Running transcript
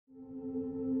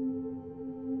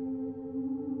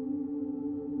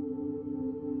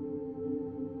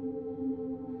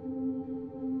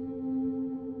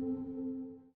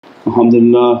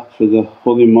Alhamdulillah for the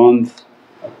holy month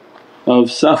of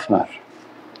Safar,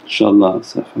 inshaAllah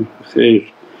Safar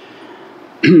khair.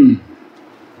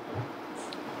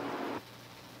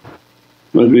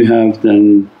 What we have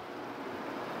then,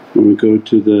 when we go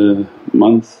to the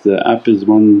month, the app is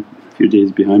a few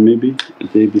days behind, maybe a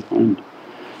day behind.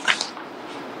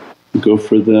 We go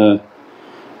for the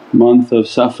month of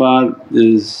Safar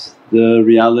is the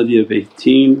reality of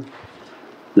 18,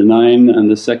 the 9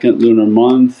 and the second lunar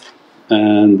month,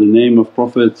 and the name of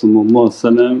Prophet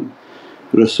Rasulul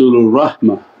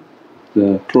Rahmah,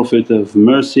 the Prophet of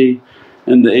mercy,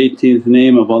 and the 18th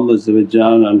name of Allah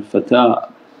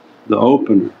Al-Fatah, the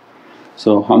opener.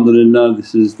 So alhamdulillah,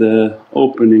 this is the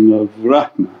opening of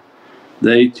Rahmah.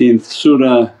 The 18th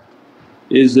surah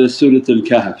is the Surat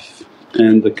Al-Kahf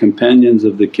and the companions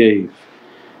of the cave,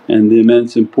 and the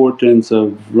immense importance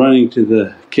of running to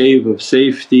the cave of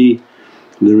safety,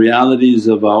 the realities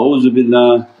of A'udhu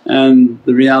Billah, and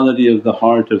the reality of the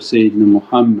heart of Sayyidina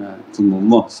Muhammad.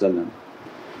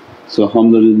 So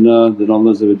alhamdulillah that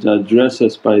Allah address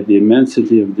us by the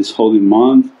immensity of this holy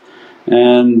month,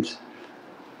 and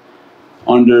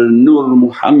under Nur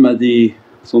Muhammadi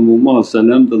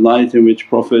the light in which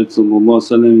Prophet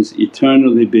is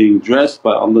eternally being dressed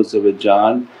by Allah,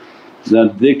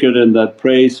 that dhikr and that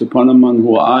praise, Subhana man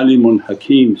huwa alimun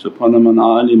hakim, Subhana man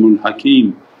alimun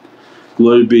hakim.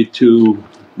 Glory be to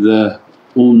the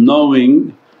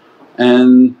all-knowing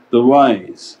and the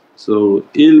wise. So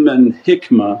ilm and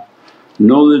hikmah,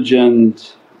 knowledge and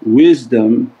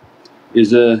wisdom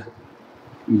is a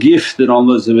gift that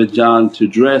Allah to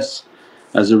dress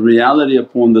as a reality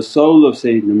upon the soul of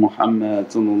Sayyidina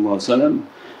Muhammad,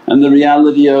 and the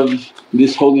reality of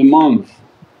this holy month.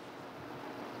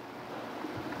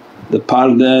 The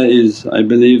parda is, I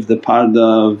believe, the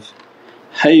parda of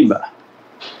haybah.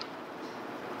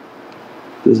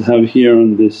 Does have here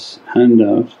on this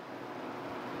handout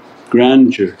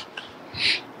grandeur,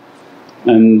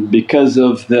 and because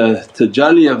of the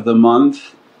tajalli of the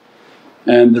month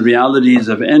and the realities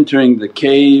of entering the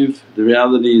cave, the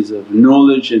realities of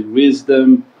knowledge and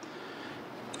wisdom,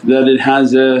 that it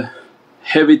has a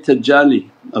heavy tajalli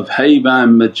of haybah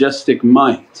and majestic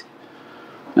might.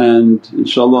 And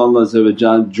inshaAllah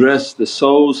Allah dress the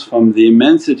souls from the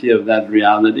immensity of that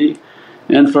reality.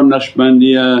 And from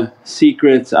Naqshbandiya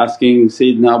secrets, asking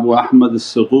Sayyidina Abu Ahmed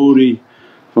Sughuri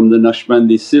from the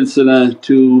Naqshbandi silsila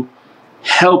to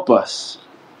help us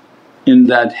in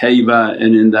that haybah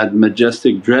and in that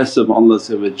majestic dress of Allah,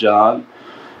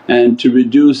 and to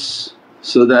reduce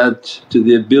so that to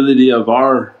the ability of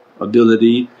our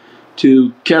ability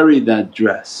to carry that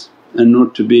dress and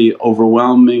not to be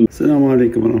overwhelming. As-salamu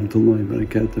alaykum wa rahmatullahi wa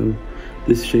barakatuh.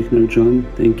 This is Shaykh Nurjan.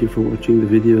 Thank you for watching the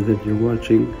video that you're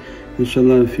watching.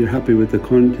 InshaAllah, if you're happy with the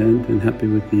content and happy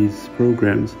with these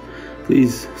programs,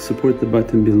 please support the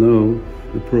button below,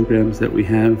 the programs that we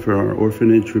have for our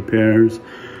orphanage repairs,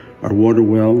 our water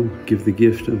well, Give the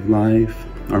Gift of Life,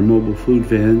 our mobile food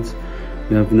vans.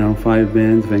 We have now 5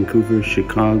 vans: Vancouver,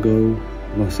 Chicago,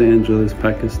 Los Angeles,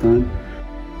 Pakistan.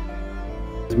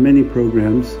 There's many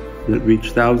programs that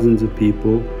reach thousands of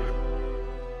people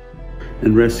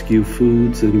and rescue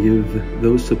foods and give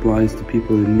those supplies to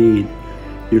people in need.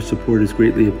 Your support is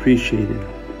greatly appreciated.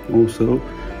 Also,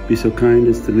 be so kind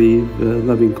as to leave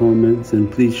loving comments, and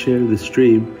please share the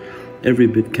stream. Every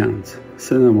bit counts.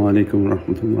 As-salamu alaykum wa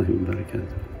rahmatullahi wa barakatuh.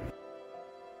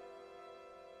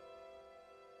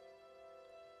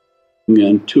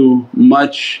 And too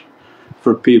much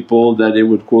for people that it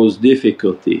would cause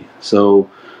difficulty. So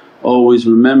always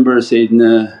remember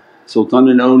Sayyidina Sultan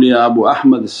al-Awliya Abu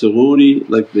Ahmed Sughuri,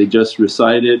 like they just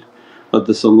recited,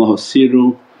 Qaddasallahu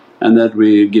Siru, and that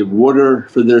we give water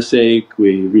for their sake,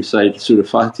 we recite Surah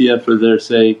Fatiha for their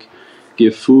sake,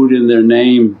 give food in their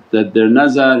name, that their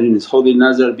nazar in His holy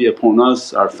nazar be upon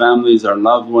us, our families, our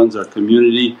loved ones, our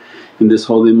community in this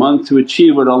holy month, to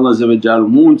achieve what Allah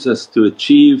wants us to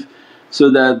achieve, so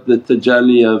that the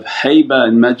tajalli of haybah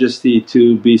and majesty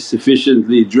to be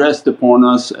sufficiently dressed upon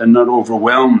us and not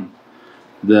overwhelm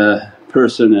the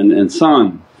person and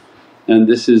insan. And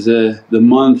this is the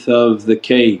month of the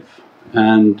cave,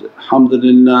 and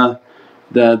alhamdulillah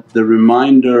that the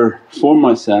reminder for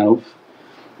myself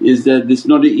is that it's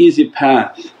not an easy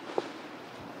path.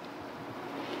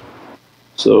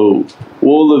 So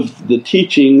all of the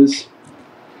teachings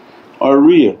are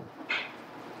real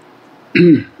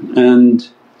and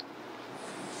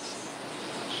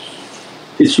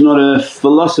it's not a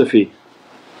philosophy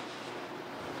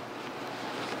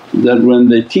that when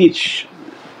they teach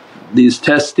these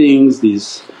testings,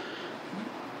 these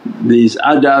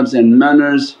adabs and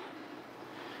manners,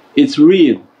 it's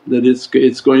real. that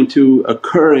it's going to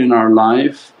occur in our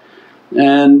life,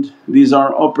 and these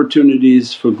are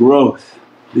opportunities for growth.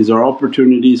 These are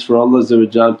opportunities for Allah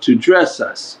to dress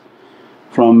us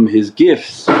from His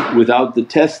gifts. Without the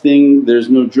testing there's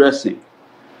no dressing.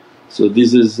 So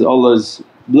this is Allah's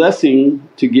blessing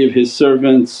to give His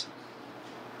servants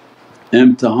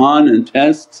imtihan and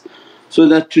tests so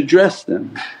that to dress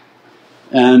them.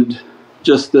 And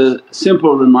just a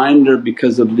simple reminder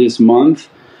because of this month,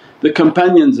 the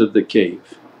companions of the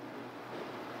cave,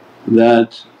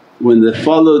 that when they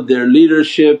followed their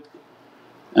leadership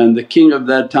and the king of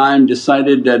that time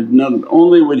decided that not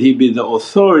only would he be the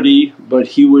authority but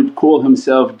he would call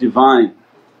himself divine,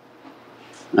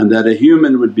 and that a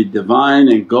human would be divine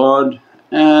and God,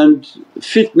 and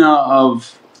fitna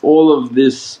of all of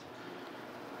this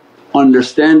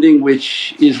understanding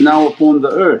which is now upon the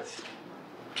earth.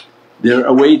 They're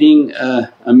awaiting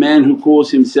a man who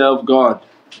calls himself God,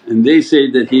 and they say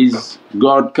that he's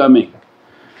God coming,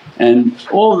 and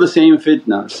all the same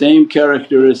fitna, same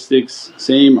characteristics,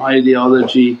 same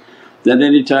ideology, that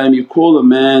any time you call a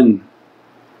man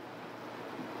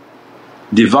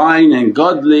divine and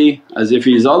godly as if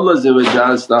he's Allah,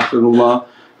 astaghfirullah,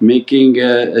 making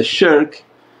a shirk.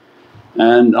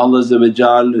 And Allah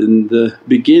in the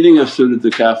beginning of Surah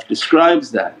Al-Kahf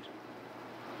describes that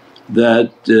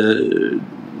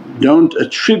don't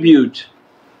attribute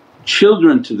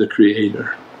children to the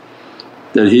Creator,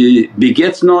 that He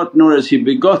begets not nor is He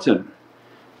begotten.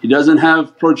 He doesn't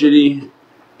have progeny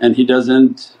and He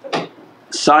doesn't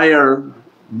sire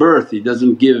birth, He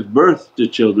doesn't give birth to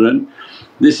children.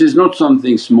 This is not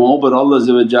something small, but Allah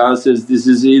says, this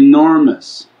is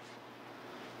enormous.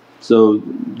 So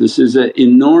this is an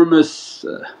enormous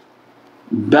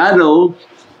battle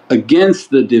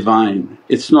against the Divine,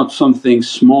 it's not something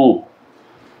small.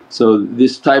 So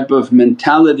this type of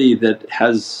mentality that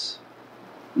has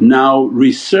now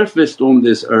resurfaced on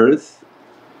this earth,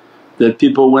 that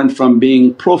people went from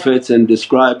being prophets and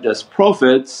described as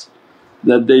prophets,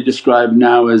 that they describe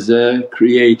now as a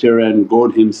creator and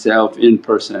God Himself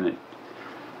impersonate.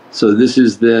 So this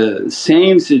is the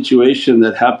same situation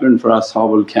that happened for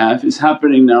Ashabul Kahf is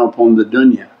happening now upon the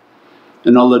dunya.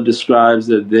 And Allah describes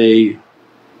that they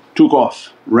took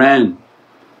off, ran,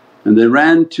 and they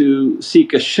ran to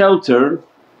seek a shelter,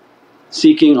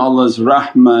 seeking Allah's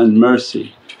rahmah and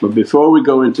mercy. But before we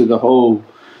go into the whole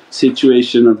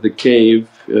situation of the cave,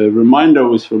 a reminder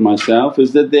was for myself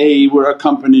is that they were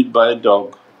accompanied by a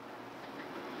dog,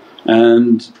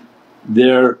 and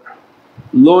their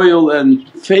loyal and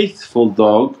faithful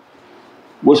dog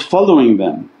was following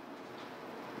them,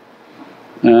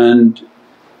 and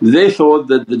they thought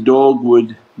that the dog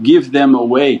would give them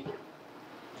away.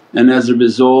 And as a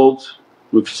result,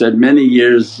 we've said many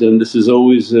years, and this is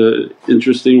always an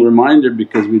interesting reminder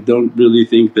because we don't really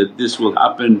think that this will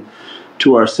happen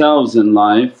to ourselves in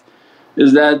life,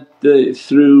 is that they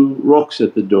threw rocks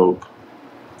at the dog,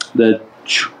 that,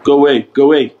 go away, go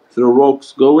away, throw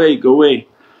rocks, go away, go away,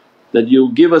 that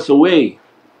you'll give us away.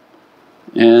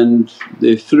 And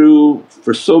they threw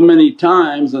for so many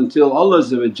times until Allah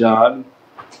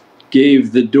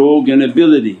gave the dog an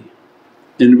ability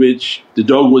in which the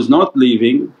dog was not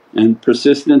leaving and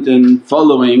persistent in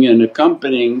following and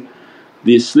accompanying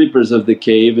these sleepers of the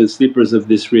cave and sleepers of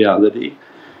this reality.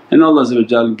 And Allah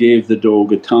gave the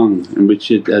dog a tongue in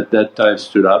which it at that time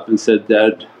stood up and said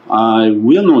that, I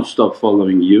will not stop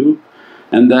following you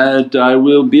and that I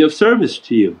will be of service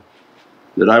to you,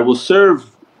 that I will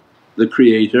serve the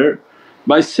Creator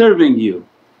by serving you.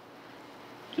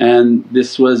 And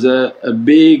this was a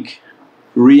big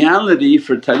reality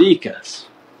for tariqas,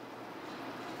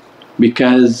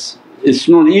 because it's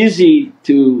not easy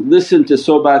to listen to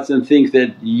sohbats and think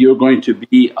that you're going to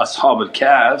be Ashab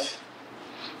al-Kahf,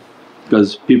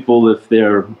 because people if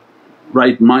they're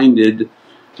right-minded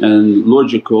and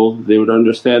logical they would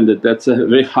understand that that's a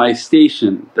very high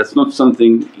station, that's not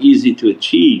something easy to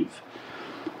achieve.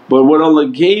 But what Allah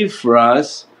gave for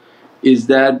us is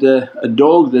that a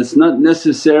dog that's not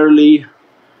necessarily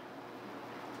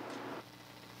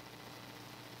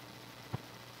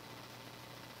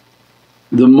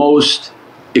the most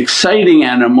exciting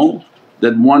animal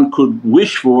that one could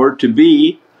wish for to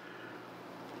be,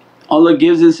 Allah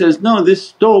gives and says, no,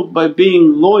 this dog by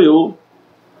being loyal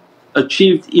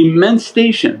achieved immense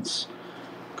stations.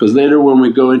 Because later when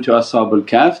we go into Ashab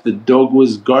al-Kahf, the dog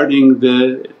was guarding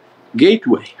the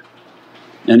gateway,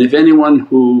 and if anyone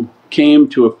who came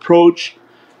to approach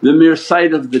the mere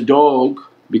sight of the dog,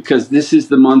 because this is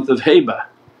the month of haybah.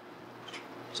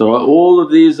 So all of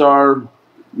these are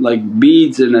like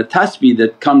beads in a tasbih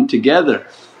that come together,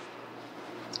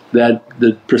 that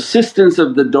the persistence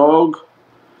of the dog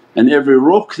and every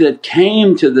ruh that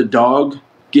came to the dog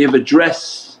gave a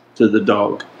dress to the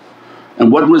dog.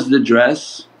 And what was the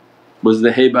dress? Was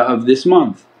the haybah of this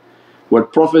month.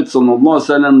 What Prophet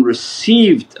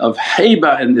received of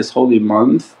haybah in this holy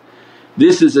month,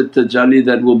 this is a tajalli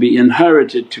that will be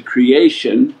inherited to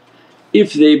creation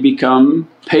if they become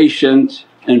patient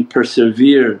and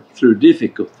persevere through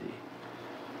difficulty.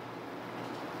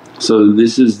 So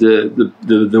this is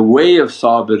the way of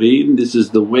sabireen, this is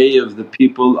the way of the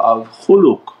people of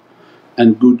khuluq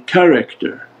and good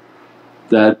character,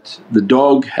 that the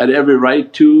dog had every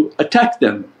right to attack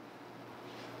them.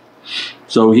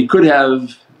 So he could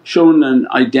have shown an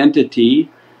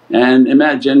identity, and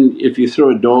imagine if you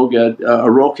throw a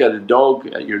rock at a dog,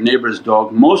 at your neighbour's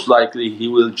dog, most likely he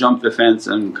will jump the fence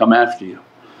and come after you.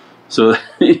 So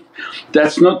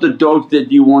that's not the dog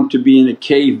that you want to be in a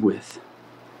cave with.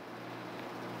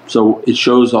 So it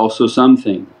shows also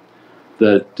something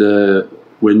that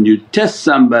when you test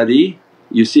somebody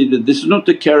you see that this is not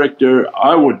the character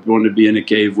I would want to be in a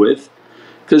cave with,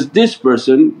 because this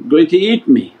person going to eat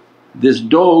me, this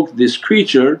dog, this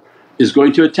creature is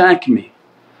going to attack me.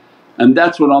 And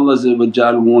that's what Allah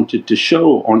wanted to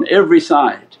show on every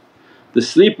side. The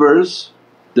sleepers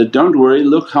that, don't worry,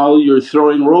 look how you're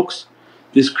throwing rocks,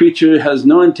 this creature has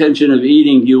no intention of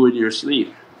eating you in your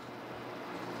sleep.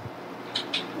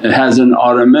 It has an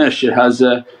aramesh, it has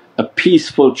a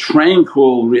peaceful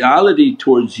tranquil reality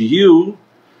towards you,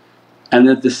 and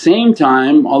at the same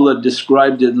time Allah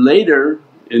described it later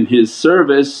in His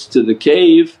service to the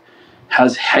cave,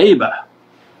 has haybah,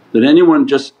 that anyone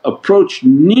just approached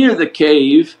near the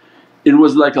cave it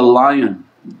was like a lion,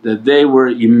 that they were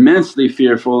immensely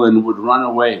fearful and would run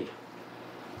away.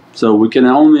 So we can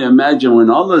only imagine when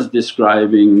Allah's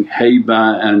describing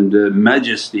haybah and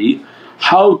majesty,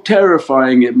 how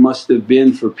terrifying it must have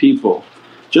been for people.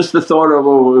 Just the thought of,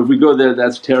 oh, if we go there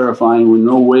that's terrifying,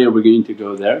 no way are we going to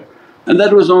go there, and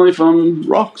that was only from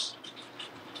rocks.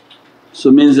 So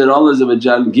it means that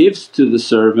Allah gives to the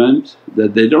servant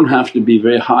that they don't have to be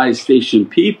very high station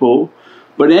people,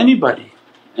 but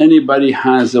anybody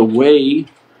has a way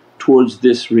towards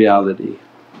this reality.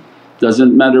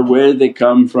 Doesn't matter where they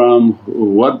come from,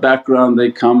 what background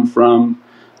they come from.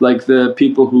 Like the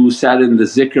people who sat in the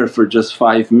zikr for just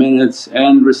 5 minutes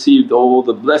and received all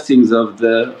the blessings of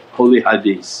the holy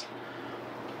hadith.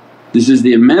 This is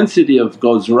the immensity of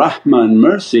God's rahmah and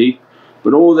mercy,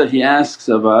 but all that He asks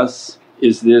of us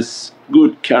is this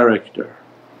good character.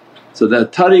 So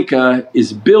that tariqah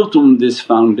is built on this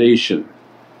foundation.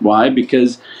 Why?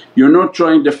 Because you're not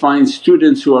trying to find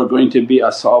students who are going to be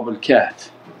ashab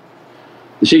al-kahf.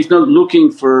 The shaykh's not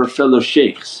looking for fellow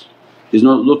shaykhs, he's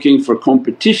not looking for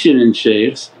competition in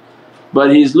shaykhs,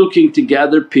 but he's looking to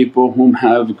gather people whom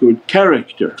have good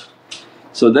character.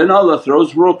 So then Allah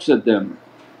throws rocks at them,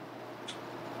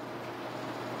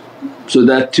 so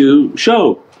that to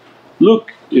show,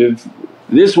 look, if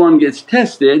this one gets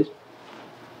tested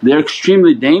they're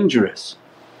extremely dangerous.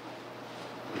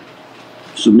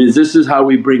 So it means this is how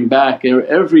we bring back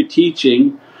every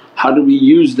teaching, how do we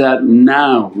use that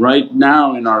now, right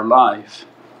now in our life.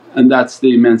 And that's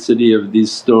the immensity of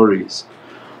these stories,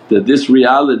 that this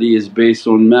reality is based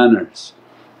on manners,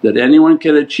 that anyone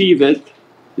can achieve it.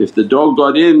 If the dog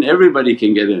got in, everybody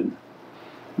can get in.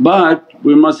 But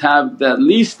we must have at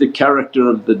least the character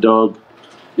of the dog,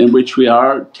 in which we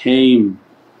are tame,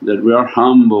 that we are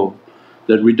humble,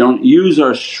 that we don't use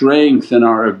our strength and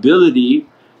our ability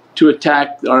to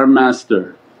attack our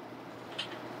master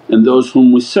and those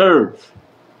whom we serve.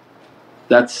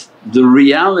 That's the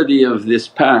reality of this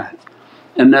path.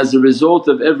 And as a result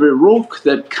of every ruh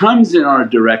that comes in our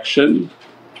direction,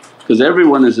 because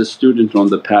everyone is a student on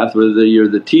the path, whether you're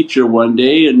the teacher one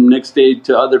day and next day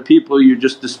to other people you're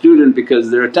just a student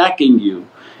because they're attacking you.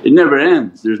 It never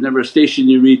ends, there's never a station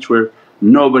you reach where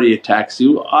nobody attacks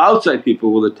you, outside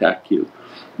people will attack you.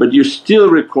 But you're still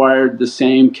required the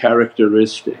same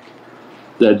characteristic,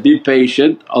 that be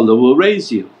patient, Allah will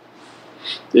raise you.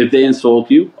 If they insult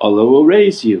you, Allah will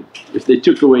raise you. If they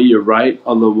took away your right,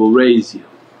 Allah will raise you.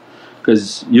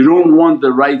 Because you don't want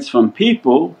the rights from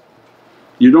people,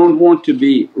 you don't want to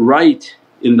be right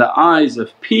in the eyes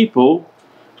of people.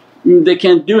 They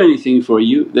can't do anything for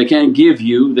you, they can't give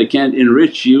you, they can't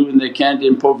enrich you and they can't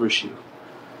impoverish you.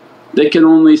 They can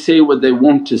only say what they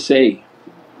want to say.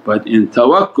 But in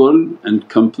tawakkul and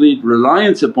complete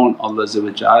reliance upon Allah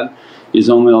is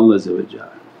only Allah.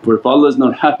 For if Allah is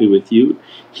not happy with you,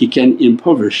 He can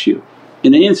impoverish you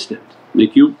in an instant,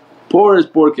 make you poor as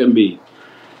poor can be.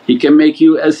 He can make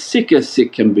you as sick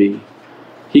can be.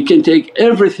 He can take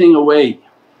everything away.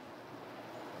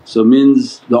 So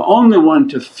means the only one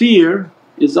to fear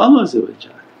is Allah.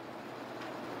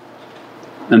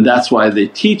 And that's why they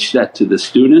teach that to the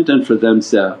student and for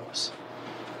themselves.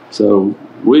 So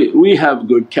we have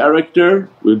good character,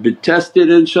 we've been tested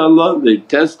inshaAllah, they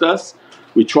test us.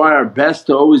 We try our best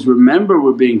to always remember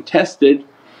we're being tested,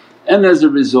 and as a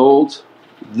result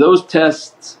those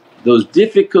tests, those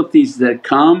difficulties that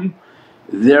come,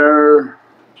 they're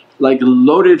like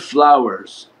loaded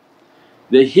flowers.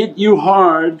 They hit you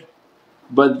hard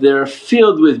but they're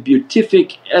filled with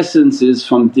beatific essences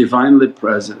from Divinely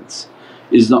Presence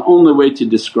is the only way to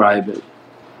describe it.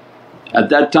 At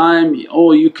that time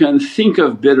all you can think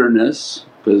of bitterness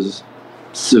because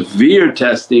severe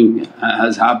testing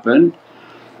has happened,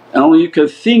 and all you can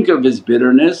think of is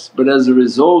bitterness, but as a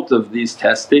result of these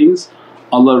testings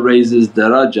Allah raises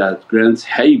darajat, grants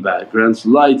haybah, grants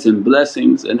lights and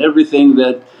blessings and everything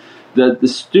that the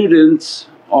students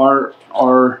are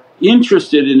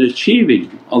interested in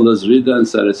achieving Allah's rida and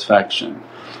satisfaction,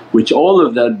 which all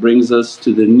of that brings us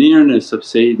to the nearness of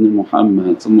Sayyidina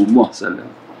Muhammad.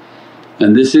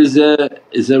 And this is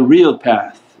a real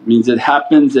path, means it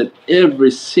happens at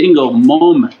every single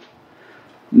moment.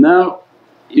 Now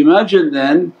imagine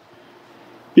then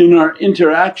in our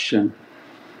interaction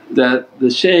that the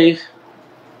shaykh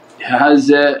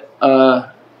has a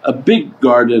big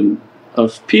garden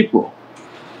of people,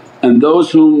 and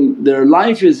those whom their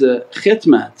life is a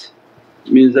khidmat,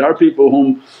 means there are people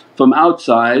whom from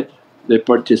outside they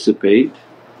participate,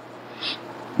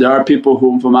 there are people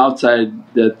whom from outside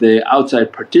that they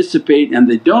outside participate and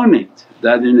they donate.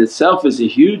 That in itself is a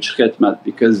huge khidmat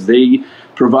because they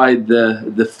provide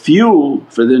the fuel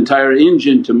for the entire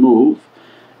engine to move.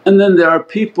 And then there are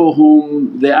people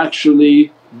whom they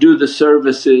actually do the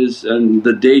services and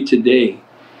the day to day.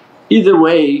 Either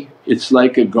way it's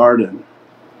like a garden.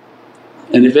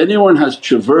 And if anyone has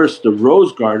traversed a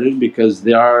rose garden, because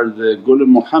they are the Gul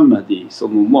Muhammadi,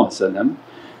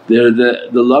 they're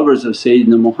the lovers of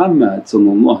Sayyidina Muhammad.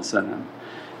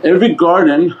 Every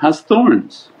garden has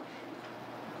thorns.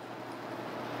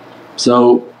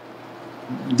 So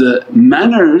the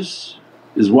manners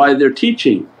is why they're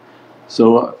teaching.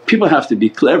 So people have to be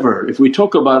clever. If we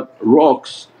talk about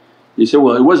rocks, you say,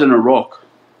 well it wasn't a rock.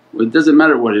 Well, it doesn't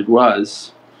matter what it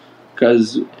was,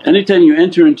 because anytime you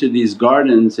enter into these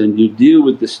gardens and you deal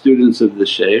with the students of the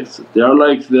shaykhs, they are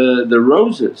like the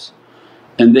roses,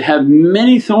 and they have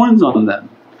many thorns on them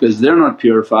because they're not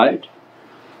purified.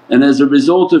 And as a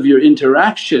result of your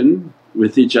interaction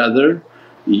with each other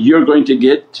you're going to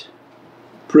get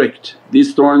pricked,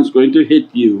 these thorns going to hit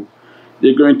you,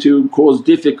 they're going to cause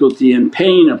difficulty and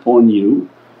pain upon you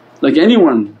like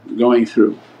anyone going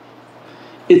through.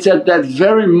 It's at that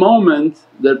very moment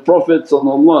that Prophet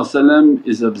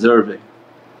is observing.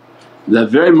 That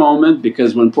very moment,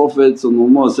 because when Prophet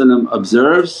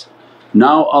observes,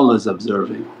 now Allah's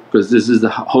observing, because this is the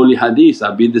holy hadith,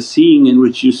 I'll be the seeing in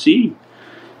which you see.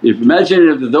 Imagine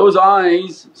if those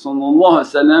eyes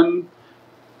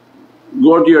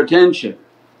got your attention,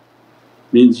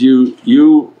 means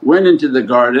you went into the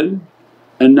garden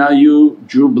and now you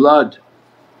drew blood,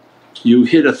 you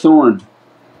hit a thorn,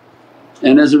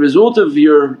 and as a result of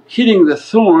your hitting the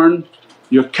thorn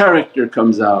your character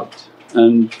comes out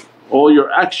and all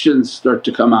your actions start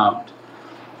to come out.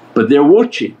 But they're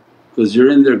watching because you're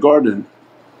in their garden.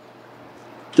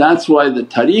 That's why the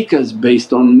tariqah is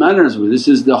based on manners. This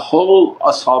is the whole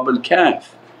Ashab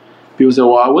al-Kahf. People say,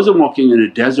 well I wasn't walking in a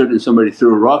desert and somebody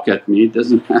threw a rock at me. It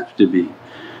doesn't have to be.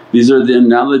 These are the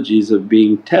analogies of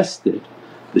being tested.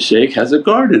 The shaykh has a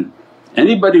garden.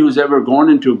 Anybody who's ever gone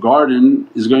into a garden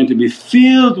is going to be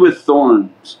filled with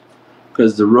thorns,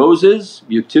 because the roses,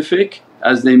 beatific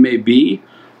as they may be,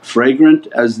 fragrant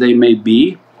as they may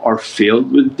be, are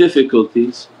filled with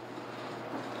difficulties.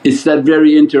 It's that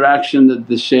very interaction that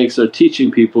the shaykhs are teaching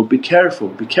people, be careful,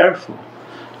 be careful.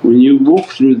 When you walk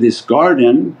through this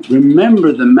garden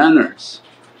remember the manners.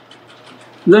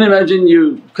 Then imagine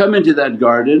you come into that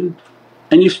garden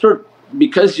and you start,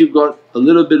 because you've got a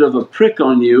little bit of a prick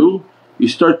on you, you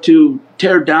start to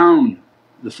tear down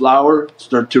the flower,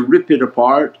 start to rip it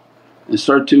apart and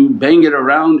start to bang it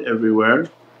around everywhere.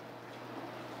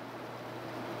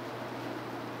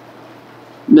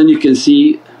 Then you can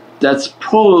see that's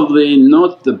probably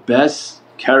not the best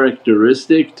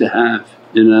characteristic to have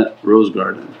in a rose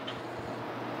garden,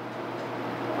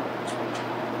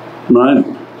 right?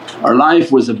 Our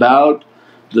life was about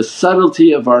the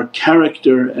subtlety of our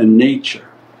character and nature.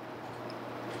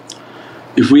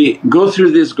 If we go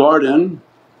through this garden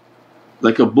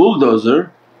like a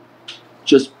bulldozer,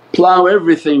 just plow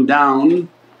everything down,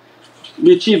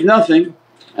 we achieve nothing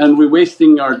and we're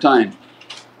wasting our time.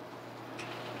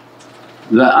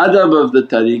 The adab of the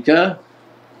tariqah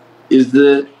is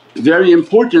the very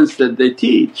importance that they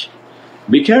teach.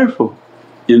 Be careful,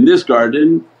 in this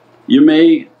garden you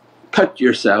may cut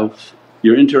yourself,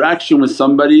 your interaction with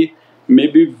somebody may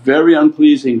be very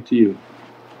unpleasing to you,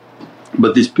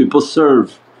 but these people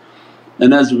serve,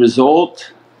 and as a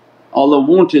result Allah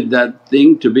wanted that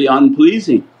thing to be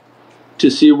unpleasing, to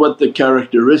see what the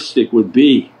characteristic would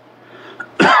be.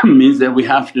 Means that we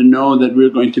have to know that we're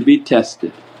going to be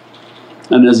tested,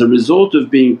 and as a result of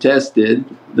being tested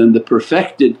then the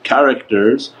perfected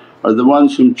characters are the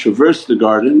ones whom traverse the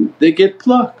garden, they get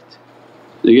plucked,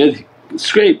 they get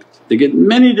scraped, they get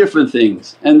many different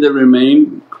things and they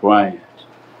remain quiet.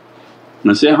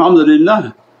 And I say,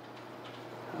 alhamdulillah,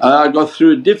 I got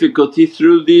through a difficulty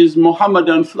through these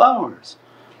Muhammadan flowers.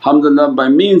 Alhamdulillah, by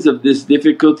means of this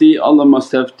difficulty Allah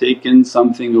must have taken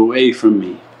something away from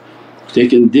me,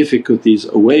 taken difficulties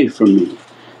away from me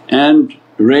and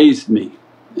raised me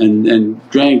and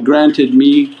granted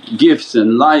me gifts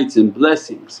and lights and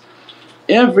blessings.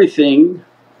 Everything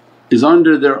is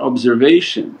under their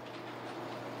observation,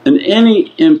 and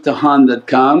any imtihan that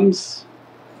comes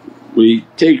we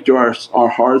take to our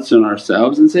hearts and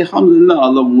ourselves and say, alhamdulillah,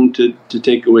 Allah wanted to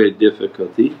take away a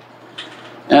difficulty,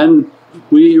 and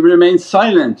we remain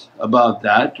silent about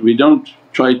that. We don't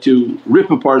try to rip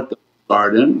apart the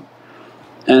garden,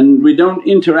 and we don't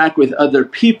interact with other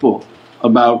people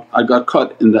about, I got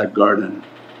caught in that garden.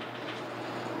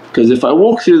 Because if I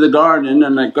walk through the garden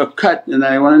and I got cut and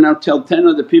I want to now tell 10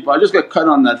 other people, I just got cut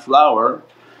on that flower,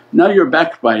 now you're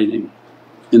backbiting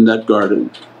in that garden.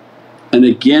 And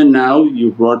again now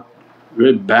you brought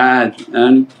very bad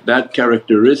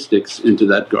characteristics into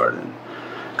that garden.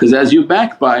 Because as you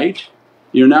backbite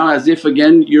you're now as if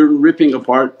again you're ripping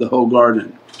apart the whole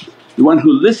garden. The one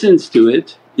who listens to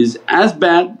it is as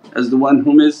bad as the one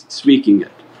whom is speaking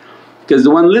it, because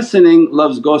the one listening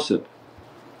loves gossip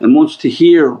and wants to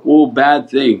hear all bad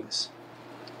things,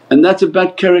 and that's a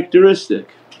bad characteristic.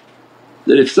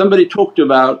 That if somebody talked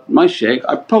about my shaykh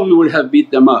I probably would have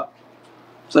beat them up.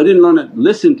 So I didn't want to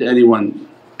listen to anyone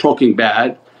talking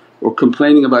bad or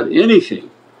complaining about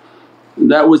anything.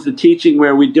 That was the teaching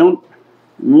where we don't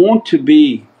want to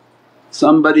be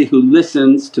somebody who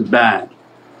listens to bad,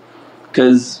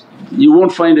 because you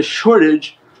won't find a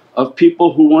shortage of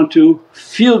people who want to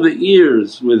fill the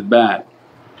ears with bad.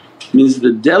 Means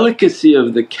the delicacy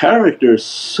of the character is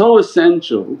so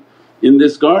essential in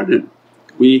this garden.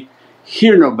 We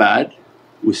hear no bad,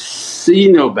 we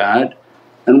see no bad,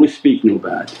 and we speak no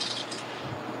bad.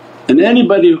 And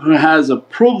anybody who has a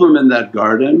problem in that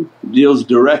garden deals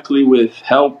directly with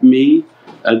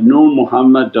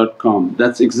helpme@nurmuhammad.com.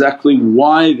 That's exactly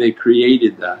why they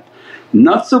created that.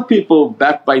 Not so people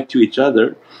backbite to each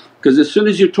other, because as soon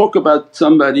as you talk about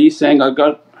somebody saying, I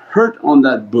got hurt on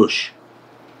that bush,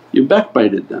 you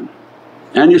backbited them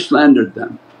and you slandered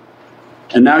them,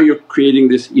 and now you're creating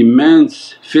this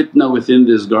immense fitna within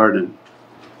this garden.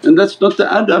 And that's not the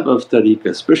adab of tariqah,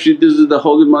 especially this is the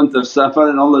holy month of Safar,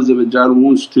 and Allah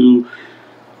wants to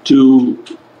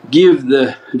give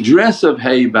the dress of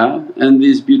haybah and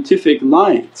these beatific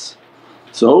lights.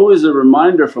 So always a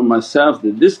reminder for myself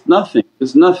that this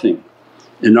is nothing.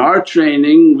 In our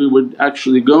training we would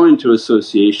actually go into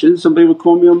association, somebody would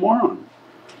call me a moron,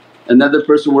 another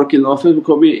person working in the office would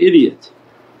call me an idiot.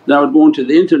 Then I would go onto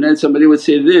the internet, somebody would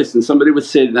say this and somebody would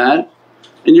say that,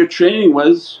 and your training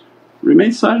was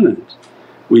remain silent.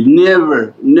 We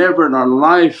never in our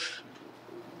life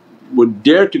would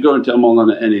dare to go and tell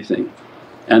Mawlana anything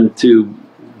and to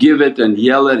give it and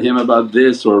yell at him about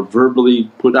this or verbally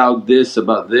put out this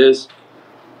about this.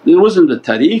 It wasn't the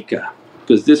tariqah,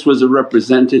 because this was a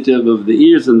representative of the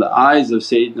ears and the eyes of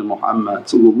Sayyidina Muhammad.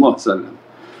 So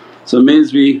it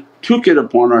means we took it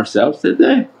upon ourselves that,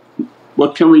 hey,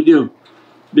 what can we do?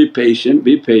 Be patient,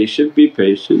 be patient, be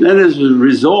patient, and as a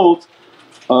result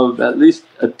of at least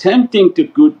attempting to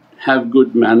have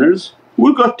good manners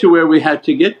we got to where we had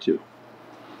to get to.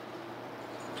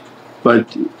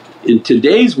 But in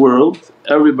today's world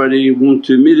everybody wants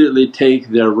to immediately take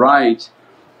their right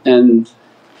and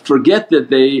forget that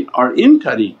they are in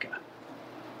tariqah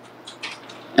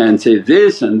and say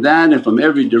this and that, and from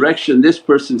every direction this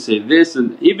person say this,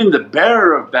 and even the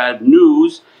bearer of bad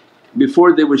news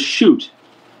before they would shoot.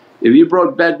 If you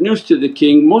brought bad news to the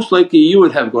king most likely you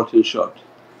would have gotten shot.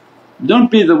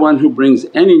 Don't be the one who brings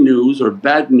any news or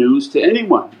bad news to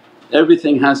anyone.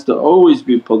 Everything has to always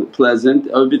be pleasant,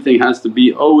 everything has to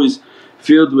be always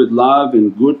filled with love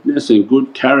and goodness and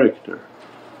good character.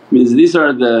 Means these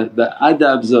are the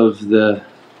adabs of the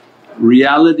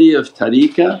reality of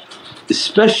tariqah,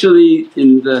 especially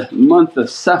in the month of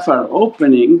Safar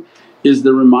opening is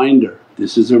the reminder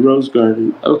this is a rose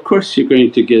garden. Of course you're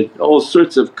going to get all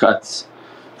sorts of cuts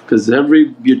because every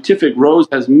beatific rose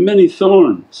has many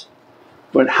thorns.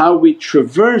 But how we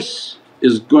traverse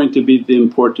is going to be the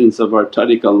importance of our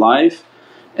tariqah life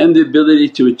and the ability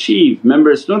to achieve.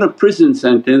 Remember, it's not a prison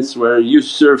sentence where you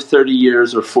serve 30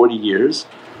 years or 40 years,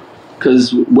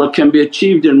 because what can be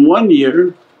achieved in 1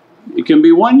 year, it can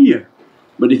be 1 year.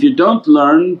 But if you don't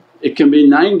learn, it can be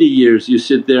 90 years you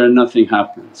sit there and nothing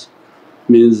happens.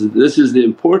 Means this is the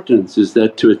importance, is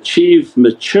that to achieve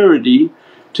maturity,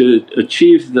 to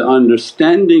achieve the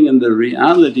understanding and the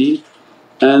reality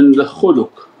and the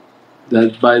khuluq,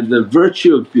 that by the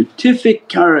virtue of beatific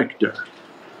character,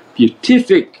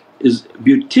 beatific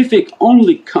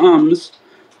only comes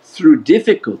through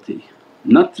difficulty,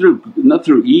 not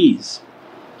through ease.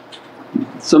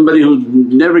 Somebody who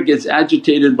never gets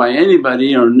agitated by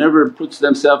anybody or never puts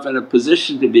themselves in a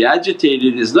position to be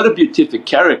agitated is not a beatific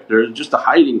character, it's just a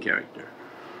hiding character.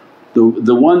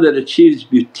 The one that achieves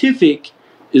beatific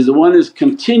is the one who's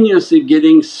continuously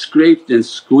getting scraped and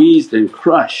squeezed and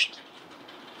crushed,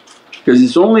 because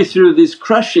it's only through these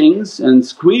crushings and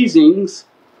squeezings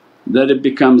that it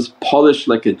becomes polished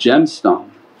like a gemstone.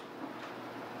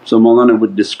 So Mawlana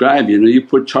would describe, you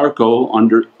put charcoal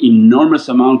under enormous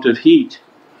amount of heat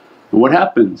and what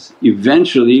happens?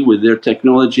 Eventually with their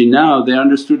technology now they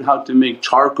understood how to make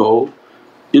charcoal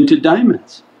into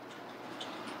diamonds.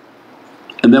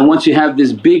 And then once you have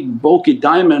this big bulky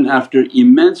diamond, after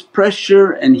immense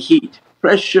pressure and heat,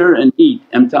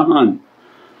 imtihan,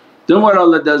 then what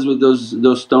Allah does with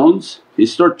those stones? He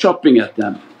starts chopping at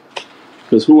them,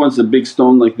 because who wants a big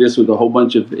stone like this with a whole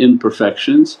bunch of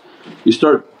imperfections? You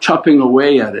start chopping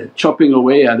away at it,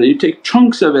 you take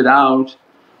chunks of it out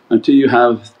until you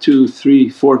have 2, 3,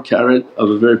 4 carat of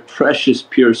a very precious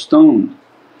pure stone.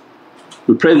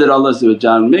 We pray that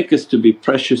Allah make us to be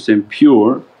precious and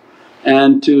pure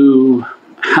and to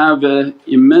have an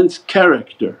immense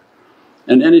character,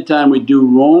 and anytime we do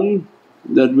wrong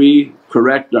that we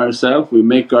correct ourselves, we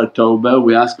make our tawbah,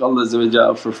 we ask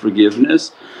Allah for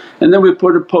forgiveness, and then we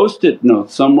put a post-it note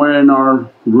somewhere in our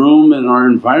room, in our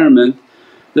environment,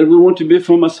 that we want to be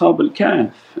from Ashab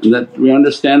al-Kahf, and that we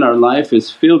understand our life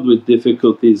is filled with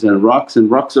difficulties and rocks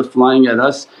are flying at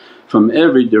us from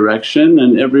every direction,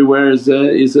 and everywhere is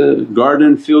a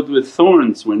garden filled with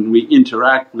thorns. When we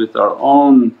interact with our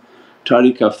own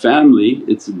tariqah family,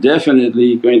 it's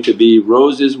definitely going to be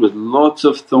roses with lots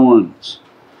of thorns.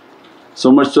 So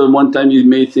much so one time you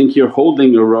may think you're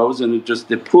holding a rose and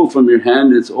they pull from your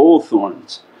hand, it's all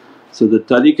thorns. So the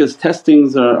tariqah's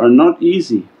testings are not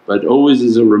easy, but always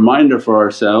is a reminder for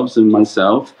ourselves and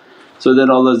myself, so that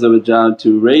Allah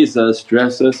to raise us,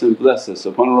 dress us and bless us.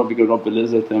 Subhana rabbika rabbil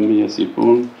izzati amma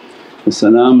yasifoon wa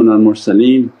salaamun al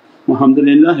mursaleen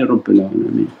walhamdulillahi rabbil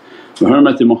alameen. Bi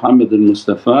hurmati Muhammad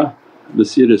al-Mustafa bi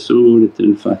siri Surat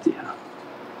al-Fatiha.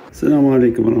 As-salamu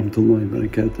alaykum wa rahmatullahi wa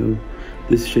barakatuh.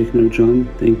 This is Shaykh Nurjan.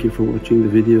 Thank you for watching the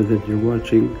video that you're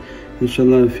watching.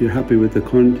 Inshallah, if you're happy with the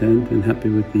content and happy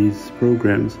with these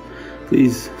programs,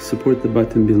 please support the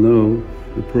button below,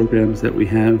 the programs that we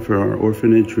have for our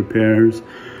orphanage repairs,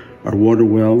 our water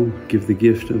well, Give the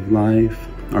Gift of Life,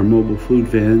 our mobile food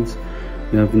vans.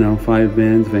 We have now 5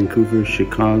 vans: Vancouver,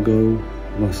 Chicago,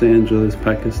 Los Angeles,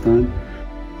 Pakistan.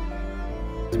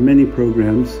 There's many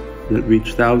programs that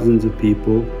reach thousands of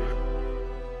people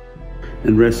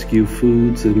and rescue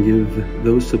foods and give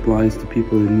those supplies to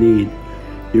people in need.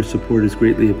 Your support is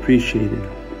greatly appreciated.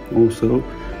 Also,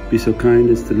 be so kind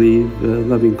as to leave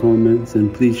loving comments,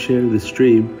 and please share the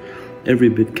stream. Every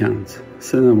bit counts.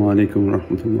 As-salamu alaykum wa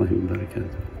rahmatullahi wa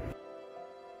barakatuh.